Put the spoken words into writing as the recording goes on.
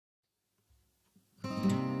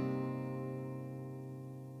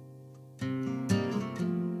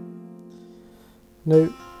Now,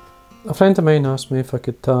 a friend of mine asked me if I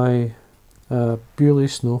could tie a Beauly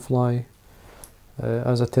snowfly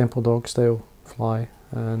as a temple dog style fly,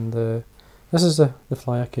 and this is the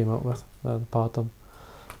fly I came up with, the pattern.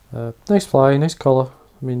 Nice fly, nice colour.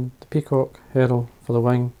 I mean, the peacock herald for the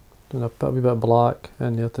wing, and a wee bit of black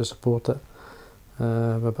in there to support it, with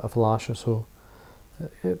a bit of flash or so.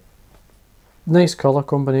 Nice colour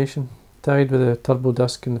combination, tied with a turbo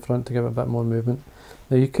disc in the front to give it a bit more movement.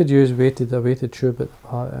 Now you could use a weighted tube at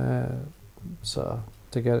the sort of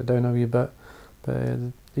to get it down a wee bit, but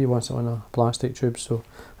he wants it on a plastic tube, so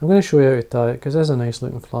I'm going to show you how to tie it because it is a nice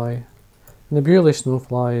looking fly. And the Beauly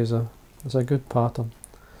snowfly is a good pattern.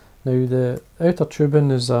 Now the outer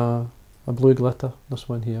tubing is a blue glitter, this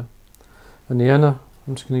one here, and the inner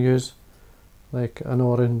I'm just going to use like an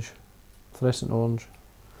orange, fluorescent orange.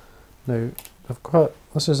 Now I've cut,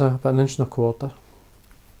 this is about 1.25 inches.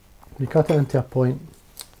 You cut it into a point,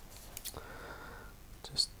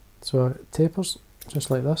 just so it tapers, just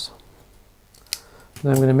like this.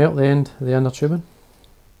 Then I'm going to melt the end of the inner tubing,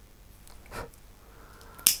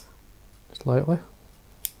 just lightly,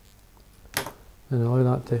 and allow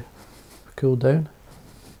that to cool down.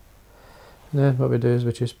 And then what we do is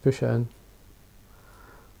we just push it in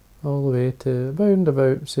all the way to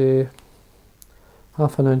about say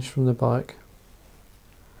 1/2 inch from the back.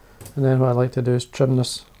 And then what I like to do is trim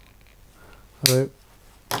this about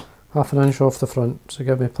 1/2 inch off the front, so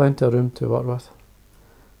give me plenty of room to work with.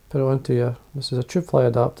 Put it onto your, this is a tube fly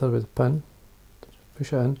adapter with a pin,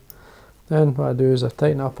 push it in. Then what I do is I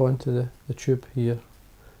tighten it up onto the tube here,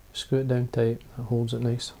 screw it down tight, it holds it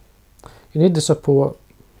nice. You need the support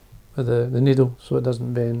of the needle so it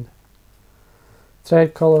doesn't bend.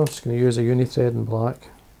 Thread colour, I'm just going to use a uni thread in black,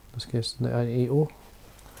 in this case 80.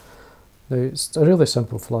 Now it's a really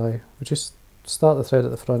simple fly. We just start the thread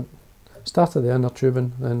at the front, start at the inner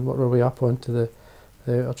tubing, then work our way up onto the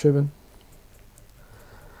outer tubing,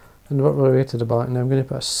 and work our way to the back. Now I'm going to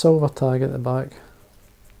put a silver tag at the back.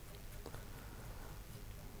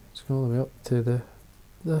 Let's go all the way up to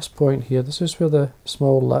this point here. This is where the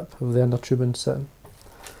small lip of the inner tubing is sitting.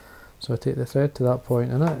 So I take the thread to that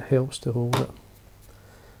point, and that helps to hold it.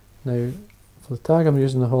 Now for the tag I'm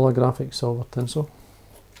using the holographic silver tinsel.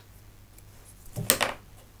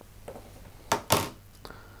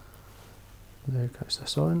 Now catch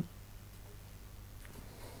this on.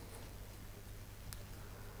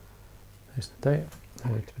 Nice and tight.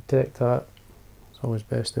 Now to protect that, it's always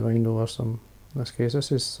best to wind over some, in this case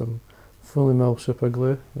this is some fully milled super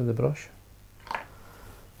glue with the brush.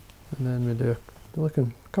 And then we do a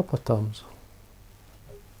couple of turns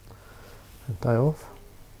and tie off.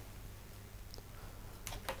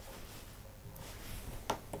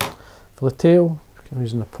 For the tail, I'm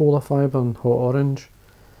using a polar fibre in hot orange,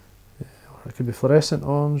 or it could be fluorescent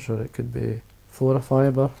orange, or it could be Fluoro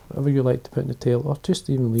fibre, whatever you like to put in the tail, or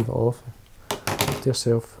just even leave it off, up to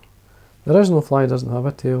yourself. The original fly doesn't have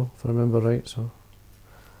a tail, if I remember right, so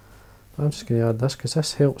I'm just going to add this because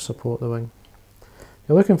this helps support the wing.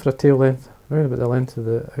 You're looking for a tail length, around about the length of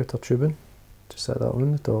the outer tubing. Just set that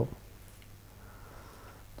on the top.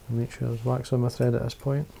 Make sure there's wax on my thread at this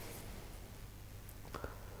point.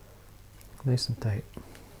 Nice and tight.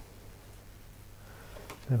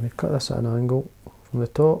 Then we cut this at an angle from the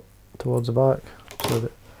top towards the back, so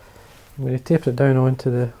that I'm going to taper it down onto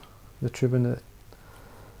the tubing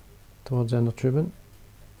towards the inner tubing.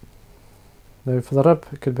 Now for the rib,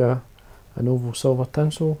 it could be an oval silver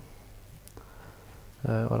tinsel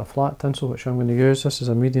or a flat tinsel, which I'm going to use. This is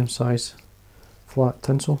a medium size flat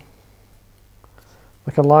tinsel.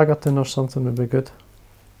 Like a Lagerton or something would be good.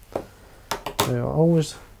 Now, I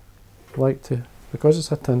always like to, because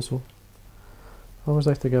it's a tinsel, I always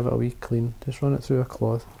like to give it a wee clean. Just run it through a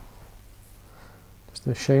cloth, just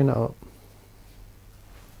to shine it up,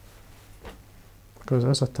 because it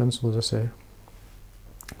is a tinsel, as I say.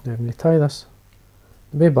 Now when you tie this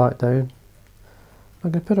way back down,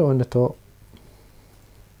 I'm going to put it on the top,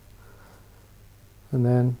 and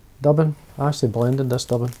then dubbing. I actually blended this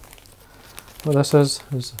dubbing. What this is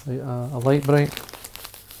a Lite-Brite,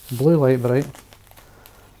 Blue Lite-Brite.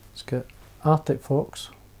 It's got Arctic Fox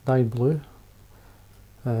dyed blue,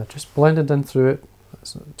 just blended in through it.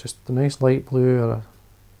 It's just a nice light blue or a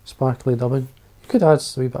sparkly dubbing. You could add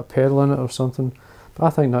a wee bit of pearl in it or something, but I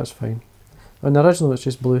think that's fine. And the original it's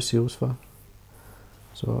just blue seals fur.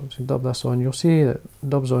 So if you dub this on, you'll see it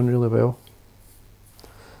dubs on really well.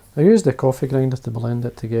 I used the coffee grinder to blend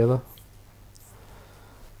it together.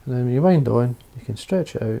 And then when you wind on, you can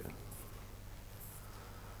stretch it out.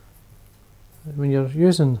 When you're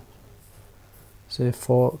using, say,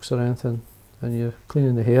 fox or anything, and you're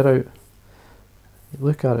cleaning the hair out, You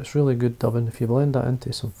look at it, it's really good dubbing. If you blend that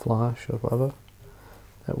into some flash or whatever,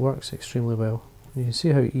 it works extremely well. You can see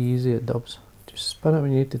how easy it dubs. Just spin it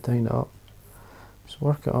when you need to tighten it up. Just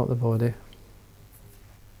work it up the body.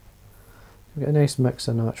 You get a nice mix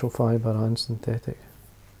of natural fibre and synthetic.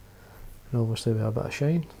 And obviously with a bit of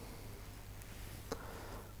shine.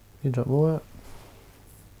 You drop more it.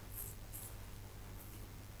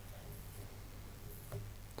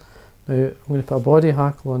 Now I'm going to put a body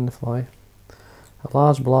hackle on the fly. A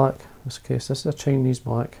large black, in this case this is a Chinese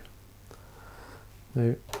black. Now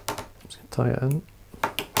I'm just going to tie it in.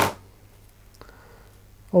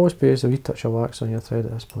 Always place a wee touch of wax on your thread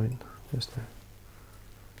at this point, just to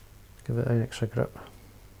give it an extra grip.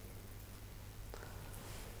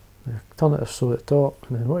 Now turn it so at the top,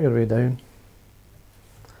 and then work your way down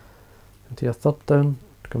into your third down.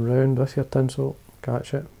 Come round with your tinsel,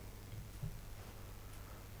 catch it,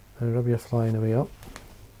 and rub your fly on the way up.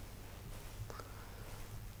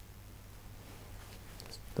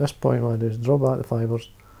 At this point what I do is draw back the fibres.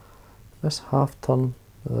 This half turn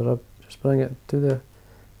of the rib, just bring it to the, in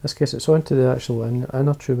this case it's onto the actual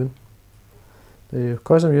inner tubing.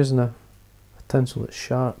 Because I'm using a tinsel that's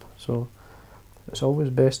sharp, so it's always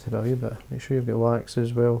best to have a wee bit. Make sure you've got wax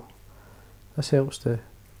as well. This helps to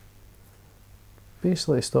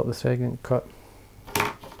basically stop the thread getting cut.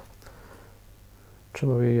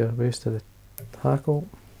 Trim away your waste of the hackle.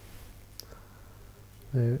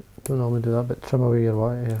 Now, don't normally do that, but trim away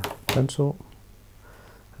your tinsel.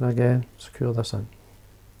 And again, secure this in.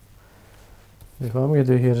 Now, what I'm going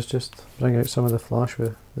to do here is just bring out some of the flash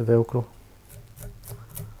with the Velcro.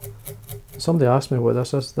 Somebody asked me what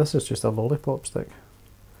this is. This is just a lollipop stick.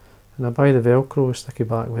 And I buy the Velcro, sticky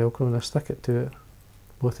back Velcro, and I stick it to it,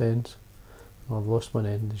 both ends. Well, I've lost one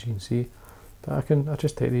end as you can see. But I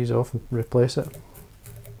just take these off and replace it.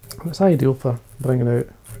 And it's ideal for bringing out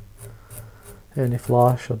any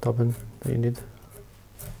flash or dubbing that you need.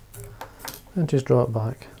 And just draw it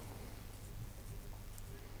back.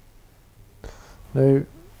 Now,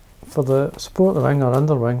 for the support of the wing or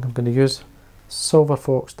under wing, I'm going to use Silver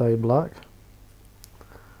Fox dye black.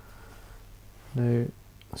 Now,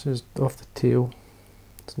 this is off the tail.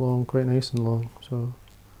 It's long, quite nice and long, so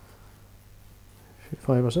shoot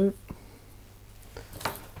fibres out.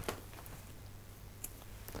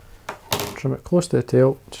 Trim it close to the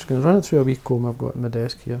tail. Just going to run it through a wee comb I've got on my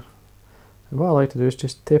desk here. And what I like to do is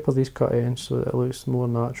just taper these cut ends so that it looks more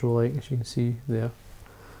natural, like as you can see there.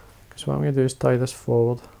 So what I'm going to do is tie this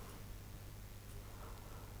forward.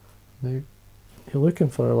 Now, you're looking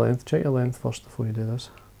for a length. Check your length first before you do this.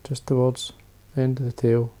 Just towards the end of the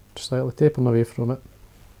tail, just slightly tapering away from it.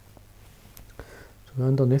 So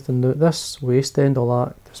underneath, and this waist end will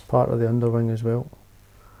act as part of the underwing as well.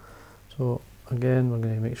 So again, we're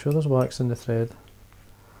going to make sure there's wax in the thread.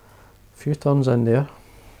 A few turns in there,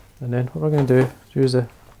 and then what we're going to do is use the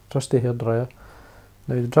trusty hair dryer.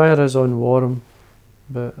 Now the dryer is on warm,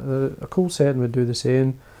 but a cold setting would do the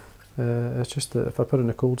same. It's just that if I put it in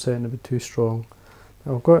a cold setting it would be too strong.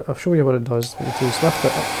 I'll show you what it does. What you do is lift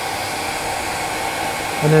it up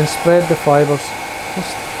and then spread the fibres.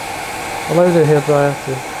 Just allow the hairdryer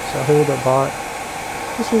to sort of hold it back.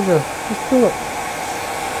 Just pull it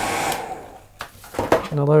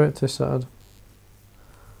and allow it to sort of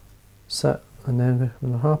sit, and then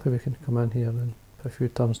when we're happy we can come in here and put a few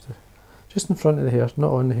turns to just in front of the hair,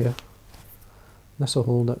 not on the hair. This will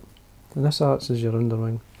hold it, and this acts as your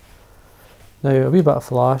underwing. Now a wee bit of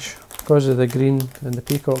flash, because of the green and the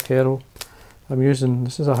Peacock Herald, I'm using,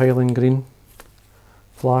 this is a Highland green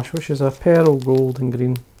flash, which is a pearl, gold and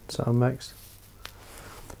green sort of mix.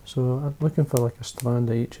 So I'm looking for like a strand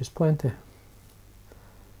of each is plenty.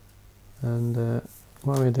 And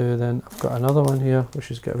what we do then, I've got another one here which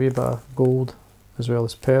has got a wee bit of gold as well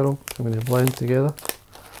as pearl. I'm going to blend together.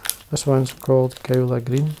 This one's called Gaula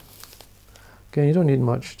green. Again, you don't need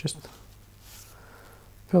much, just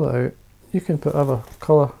pull it out. You can put whatever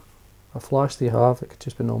colour of flash that you have. It could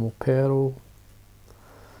just be normal pearl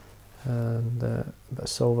and a bit of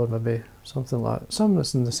silver, maybe something like that. Something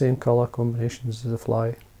that's in the same colour combinations as the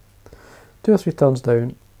fly. 2 or 3 turns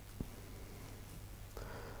down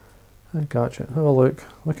and catch it. Have a look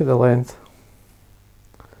at the length.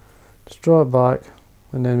 Just draw it back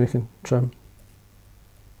and then we can trim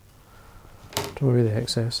away the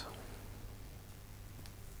excess.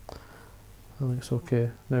 I think it's okay.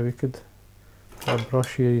 Now we could a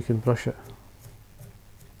brush here, you can brush it.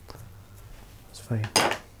 That's fine.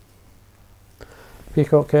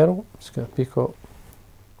 Peacock Herald, it's got a peacock.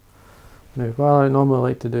 Now what I normally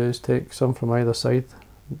like to do is take some from either side.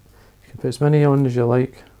 You can put as many on as you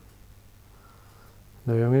like.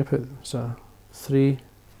 Now I'm going to put sort of 3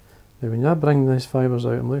 Now when you bring these fibres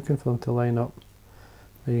out, I'm looking for them to line up.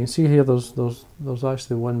 Now you can see here there's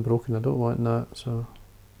actually one broken. I don't want that, so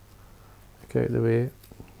get out of the way.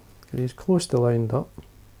 Get these close to lined up.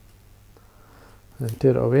 And then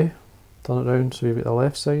tear it away. Turn it around so you've got the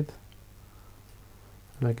left side.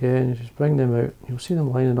 And again, you just bring them out. You'll see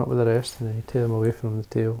them lining up with the rest, and then you tear them away from the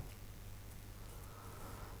tail.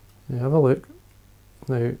 Now have a look.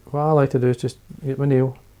 Now what I like to do is just get my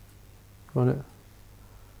nail, run it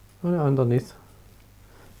underneath.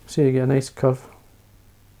 See, you get a nice curve.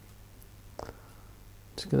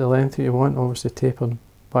 Just get the length that you want, obviously tapering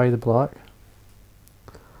by the black.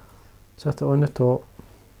 Set it on the top.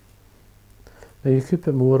 Now you could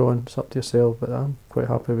put more on, it's up to yourself, but I'm quite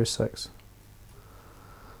happy with 6.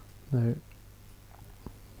 Now,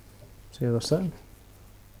 see how they're sitting.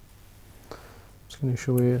 Just going to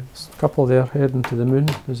show you a couple there heading to the moon,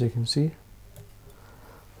 as you can see.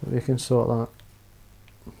 But we can sort that.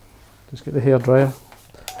 Just get the hairdryer,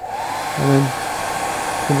 and then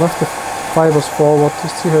you can lift the fibres forward,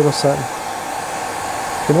 just see how they're sitting.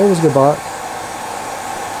 You can always go back.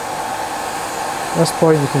 At this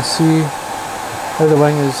point you can see how the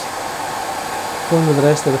wing is going with the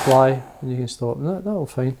rest of the fly, and you can stop. And that'll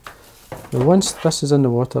fine. Now once this is in the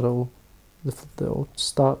water, it'll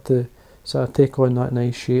start to sort of take on that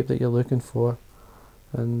nice shape that you're looking for,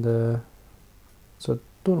 and so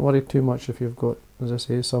don't worry too much if you've got, as I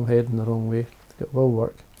say, some heading the wrong way. It will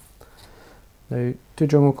work. Now 2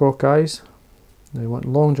 jungle cock eyes. Now you want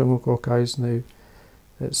long jungle cock eyes. Now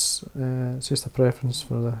it's just a preference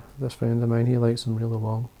for this friend of mine. He likes them really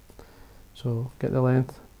long. So get the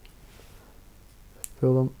length,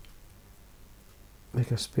 pull them,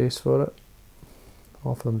 make a space for it,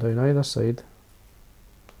 offer them down either side,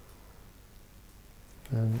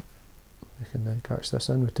 and we can then catch this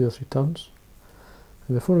in with 2 or 3 turns.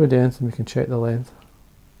 And before we do anything, we can check the length.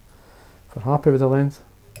 If we're happy with the length,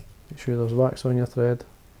 make sure there's wax on your thread.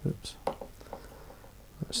 Oops,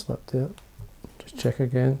 that slipped there. Just check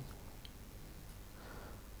again.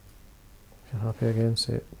 If you're happy again,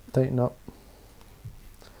 say it. Tighten up.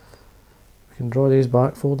 We can draw these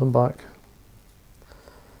back, fold them back.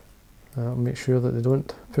 Make sure that they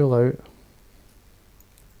don't pull out.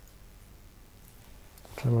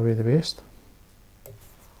 Trim away the waste.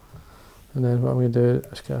 And then what I'm going to do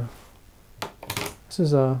is get this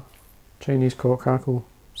is a Chinese cock hackle.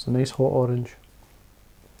 It's a nice hot orange.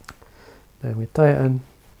 Then we tie it in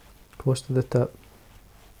close to the tip.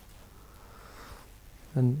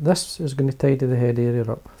 And this is going to tidy the head area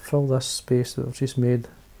up. Fill this space that we've just made.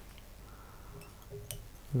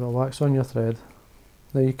 You've got wax on your thread.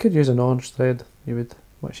 Now you could use an orange thread. You would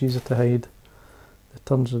much easier to hide the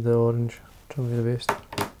turns of the orange. Trim away the waste.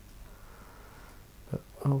 But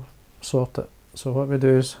I'll sort it. So what we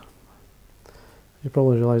do is, you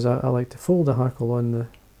probably realise that I like to fold the hackle on the,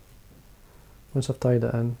 once I've tied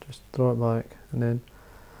it in, just draw it back, and then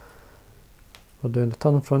we're doing the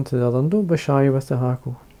turn in front to the other. And don't be shy with the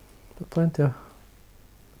hackle. Put plenty of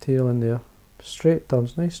material in there. Straight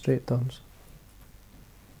turns, nice straight turns.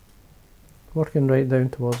 Working right down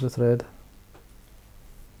towards the thread.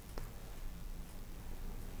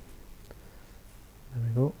 There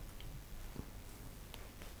we go.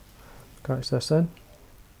 Catch this in.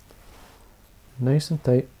 Nice and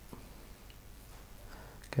tight.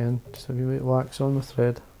 Again, just a wee bit of wax on the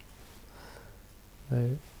thread. Now,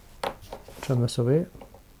 trim this away.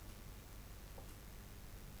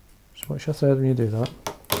 Just watch your thread when you do that.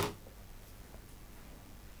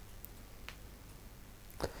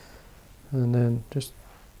 And then just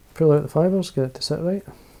pull out the fibres, get it to sit right.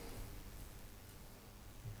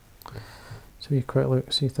 So you quick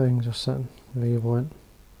look, see things are sitting the way you want.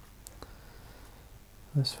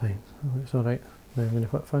 That's fine, that looks alright. Now I'm going to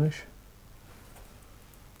put finish.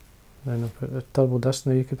 Then I'll put the turbo disc.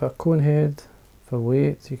 Now you could put a cone head for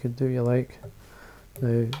weight, you could do what you like.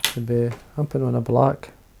 Now I'm putting on a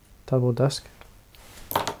black turbo disc.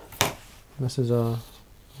 This is a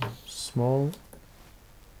small.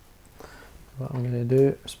 What I'm going to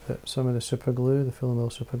do is put some of the super glue, the Full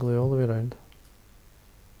Mill super glue, all the way around.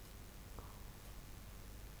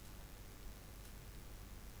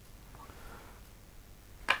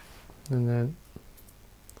 And then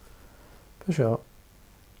push it up,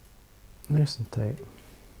 nice and tight.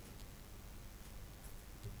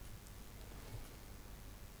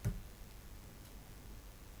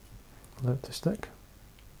 Allow it to stick.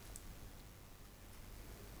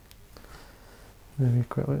 Maybe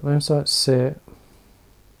quickly, once that's set,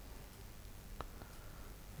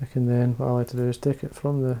 I can then, what I like to do is take it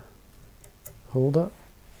from the holder,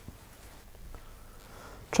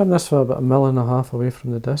 trim this for about 1.5 mil away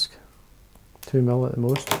from the disc, 2 mil at the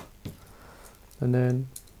most, and then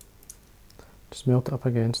just melt it up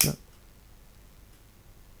against it.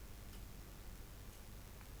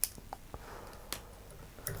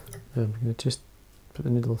 Then I'm going to just put the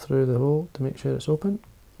needle through the hole to make sure it's open.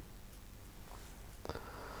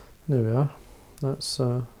 There we are. That's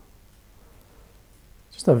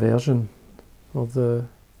just a version of the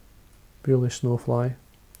Beauly Snowfly.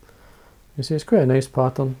 You see, it's quite a nice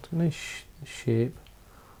pattern, it's a nice shape,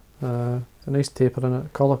 a nice taper in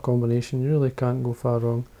it, colour combination, you really can't go far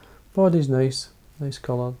wrong. Body's nice, nice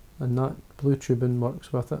colour, and that blue tubing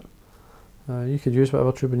works with it. You could use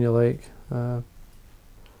whatever tubing you like. The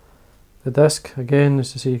disc, again,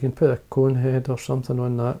 as you see, you can put a cone head or something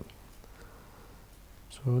on that.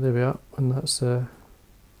 So there we are, and that's the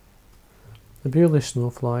Beauly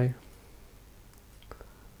Snowfly,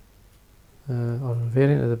 or a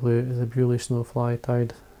variant of the Beauly Snowfly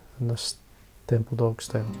tied in this temple dog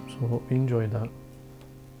style. So I hope you enjoyed that.